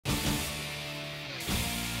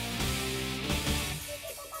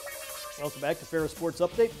Welcome back to Ferris Sports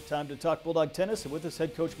Update. Time to talk Bulldog tennis, and with us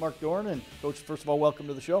head coach Mark Doren. And coach, first of all, welcome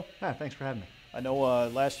to the show. Yeah, thanks for having me. I know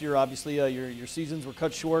last year, obviously, your seasons were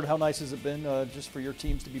cut short. How nice has it been just for your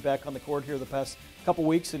teams to be back on the court here the past couple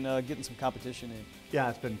weeks and getting some competition in? Yeah,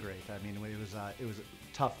 it's been great. I mean, it was a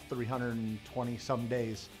tough 320 some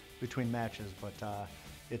days between matches, but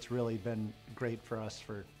it's really been great for us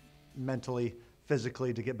for mentally,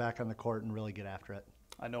 physically to get back on the court and really get after it.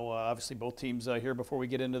 I know obviously both teams here before we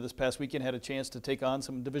get into this past weekend had a chance to take on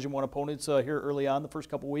some Division I opponents here early on the first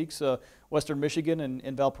couple weeks, Western Michigan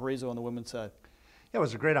and Valparaiso on the women's side. Yeah, it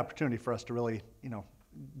was a great opportunity for us to really,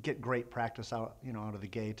 get great practice out, out of the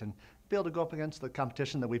gate and be able to go up against the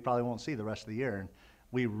competition that we probably won't see the rest of the year. And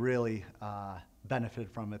we really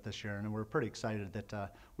benefited from it this year, and we're pretty excited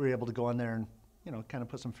that we were able to go in there and, kind of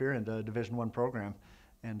put some fear into a Division I program.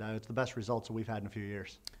 And it's the best results that we've had in a few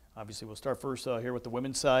years. Obviously, we'll start first here with the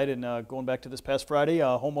women's side, and going back to this past Friday,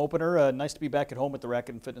 home opener. Nice to be back at home at the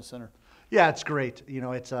Racket and Fitness Center. Yeah, it's great.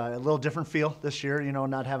 It's a little different feel this year,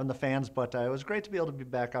 not having the fans, but it was great to be able to be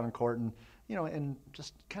back on the court and, and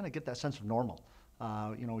just kind of get that sense of normal.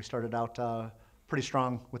 We started out pretty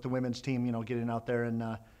strong with the women's team, getting out there, and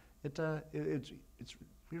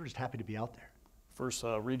we were just happy to be out there. First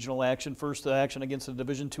regional action, first action against a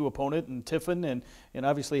Division II opponent in Tiffin, and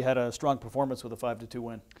obviously had a strong performance with a 5-2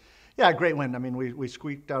 win. Yeah, great win. I mean, we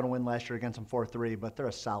squeaked out a win last year against them 4-3, but they're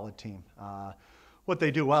a solid team. What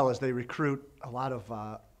they do well is they recruit a lot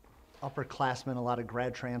of upperclassmen, a lot of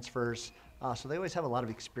grad transfers, so they always have a lot of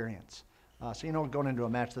experience. So, going into a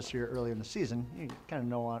match this year early in the season, you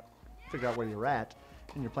kind of figure out where you're at,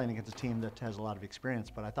 and you're playing against a team that has a lot of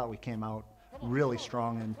experience. But I thought we came out really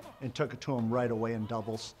strong and took it to them right away in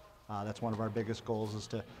doubles. That's one of our biggest goals, is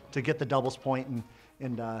to get the doubles point,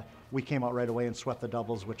 and we came out right away and swept the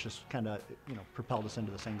doubles, which just kind of propelled us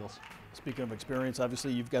into the singles. Speaking of experience,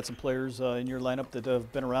 obviously you've got some players in your lineup that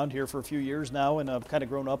have been around here for a few years now and have kind of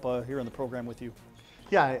grown up here in the program with you.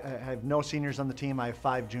 Yeah, I have no seniors on the team. I have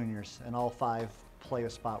 5 juniors, and all 5 play a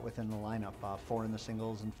spot within the lineup, 4 in the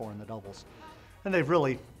singles and 4 in the doubles. And they've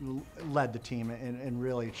really led the team and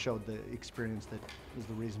really showed the experience that is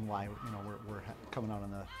the reason why we're coming out on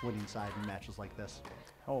the winning side in matches like this.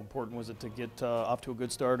 How important was it to get off to a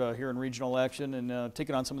good start here in regional action and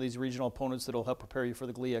taking on some of these regional opponents that will help prepare you for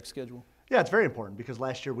the GLIAC schedule? Yeah, it's very important because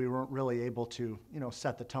last year we weren't really able to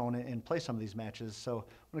set the tone and play some of these matches. So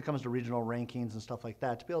when it comes to regional rankings and stuff like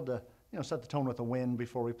that, to be able to set the tone with a win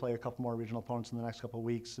before we play a couple more regional opponents in the next couple of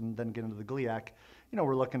weeks and then get into the GLIAC,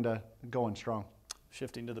 we're looking to go in strong.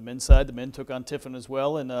 Shifting to the men's side, the men took on Tiffin as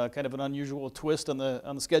well, and kind of an unusual twist on the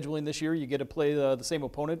scheduling this year. You get to play the same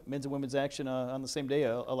opponent, men's and women's action on the same day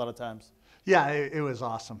a lot of times. Yeah, it was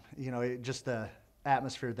awesome. Just the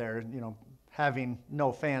atmosphere there. Having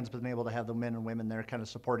no fans, but being able to have the men and women there, kind of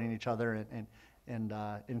supporting each other and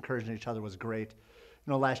encouraging each other was great.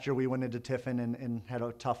 Last year we went into Tiffin and had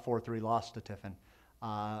a tough 4-3 loss to Tiffin.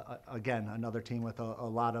 Again, another team with a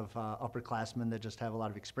lot of upperclassmen that just have a lot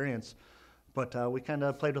of experience. But we kind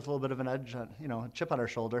of played with a little bit of an edge, a chip on our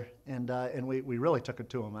shoulder, and we really took it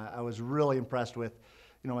to them. I was really impressed with,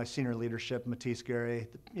 my senior leadership, Matisse Gary,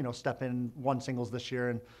 step in won singles this year,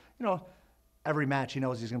 and every match he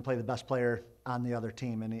knows he's going to play the best player on the other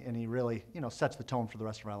team, and he really sets the tone for the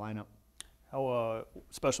rest of our lineup. How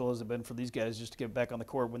special has it been for these guys just to get back on the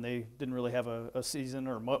court when they didn't really have a season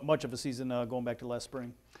or much of a season going back to last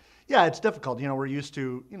spring? Yeah, it's difficult. We're used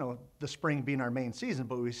to, the spring being our main season,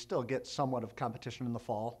 but we still get somewhat of competition in the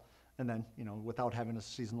fall. And then, without having a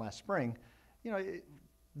season last spring,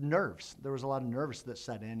 nerves. There was a lot of nerves that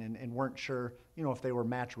set in and weren't sure, if they were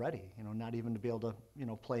match ready, not even to be able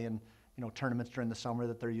to, play in, tournaments during the summer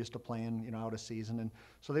that they're used to playing, out of season. And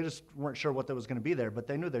so they just weren't sure what that was going to be there, but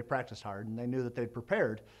they knew they practiced hard and they knew that they'd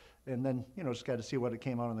prepared. And then, just got to see what it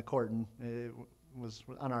came out on the court, and it was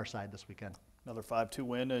on our side this weekend. Another 5-2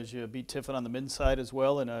 win as you beat Tiffin on the men's side as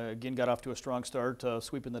well, and again got off to a strong start,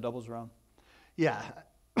 sweeping the doubles round. Yeah,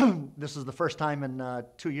 this is the first time in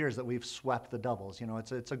 2 years that we've swept the doubles.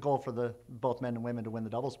 It's a goal for both men and women to win the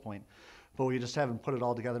doubles point, but we just haven't put it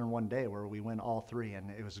all together in one day where we win all 3,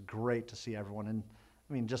 and it was great to see everyone. And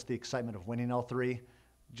I mean, just the excitement of winning all 3,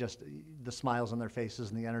 just the smiles on their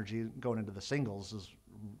faces and the energy going into the singles is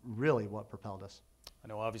really what propelled us. I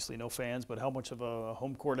know obviously no fans, but how much of a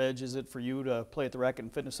home court edge is it for you to play at the Racket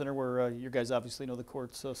and Fitness Center where your guys obviously know the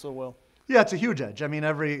courts so well? Yeah, it's a huge edge. I mean,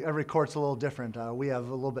 every court's a little different. We have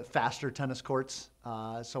a little bit faster tennis courts,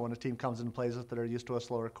 so when a team comes in and plays it that are used to a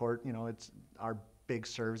slower court, it's our big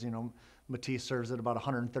serves. Matisse serves at about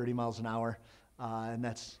 130 miles an hour. And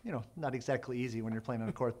that's, not exactly easy when you're playing on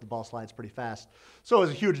a court. The ball slides pretty fast. So it was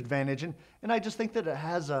a huge advantage. And I just think that it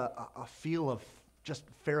has a feel of just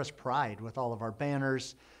Ferris pride with all of our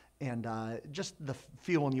banners and just the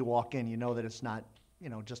feel when you walk in, you know that it's not,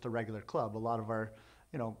 just a regular club. A lot of our,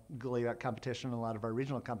 GLIAC competition, a lot of our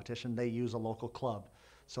regional competition, they use a local club.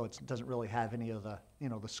 So it doesn't really have any of the,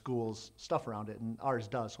 the school's stuff around it, and ours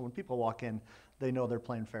does. So when people walk in, they know they're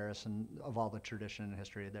playing Ferris and of all the tradition and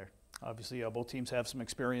history there. Obviously, both teams have some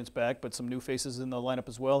experience back, but some new faces in the lineup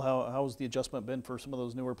as well. How has the adjustment been for some of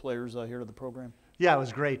those newer players here to the program? Yeah, it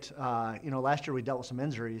was great. Last year we dealt with some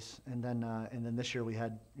injuries, and then this year we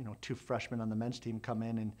had 2 freshmen on the men's team come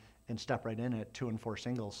in and step right in at 2 and 4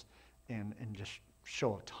 singles, and just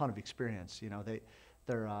show a ton of experience.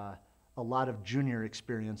 They're a lot of junior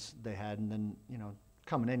experience they had, and then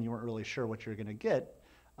coming in you weren't really sure what you're going to get.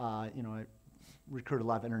 I recruited a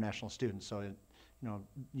lot of international students, so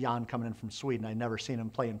Jan coming in from Sweden, I'd never seen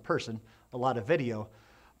him play in person, a lot of video,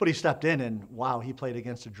 but he stepped in and wow, he played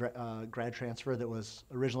against a grad transfer that was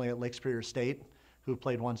originally at Lake Superior State, who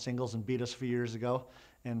played 1 singles and beat us a few years ago.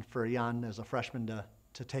 And for Jan as a freshman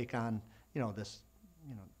to take on this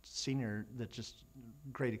senior that just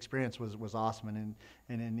great experience was awesome,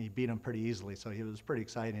 and he beat him pretty easily, so he was pretty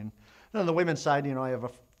exciting. And on the women's side, I have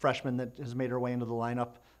a freshman that has made her way into the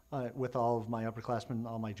lineup with all of my upperclassmen,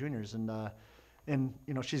 all my juniors, and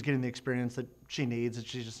she's getting the experience that she needs, and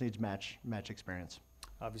she just needs match experience.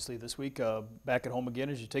 Obviously this week, back at home again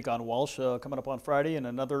as you take on Walsh coming up on Friday, and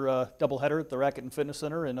another doubleheader at the Racket and Fitness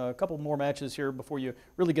Center, and a couple more matches here before you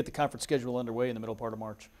really get the conference schedule underway in the middle part of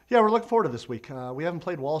March. Yeah, we're looking forward to this week. We haven't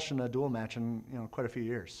played Walsh in a dual match in quite a few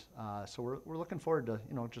years, so we're looking forward to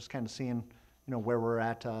just kind of seeing where we're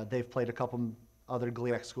at. They've played a couple other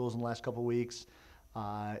GLIAC schools in the last couple of weeks,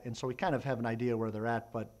 and so we kind of have an idea where they're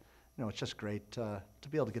at, but it's just great to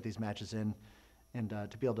be able to get these matches in and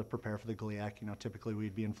to be able to prepare for the GLIAC. Typically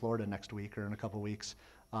we'd be in Florida next week or in a couple of weeks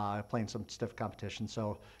playing some stiff competition.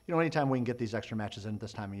 So, anytime we can get these extra matches in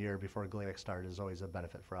this time of year before GLIAC start is always a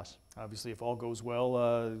benefit for us. Obviously, if all goes well,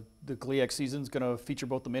 the GLIAC season is going to feature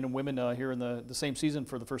both the men and women here in the same season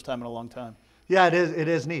for the first time in a long time. Yeah, it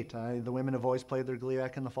is neat. The women have always played their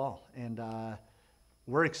GLIAC in the fall, and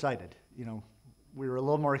we're excited. We were a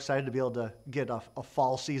little more excited to be able to get a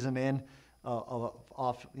fall season in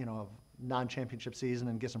off, non-championship season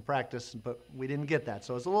and get some practice, but we didn't get that.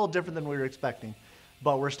 So it's a little different than we were expecting,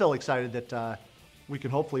 but we're still excited that we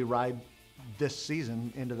can hopefully ride this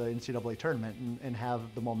season into the NCAA tournament and have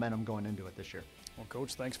the momentum going into it this year. Well,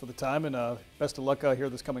 Coach, thanks for the time, and best of luck here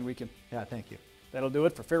this coming weekend. Yeah, thank you. That'll do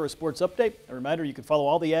it for Ferris Sports Update. A reminder, you can follow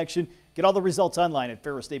all the action, get all the results online at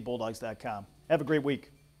ferrisstatebulldogs.com. Have a great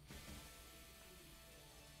week.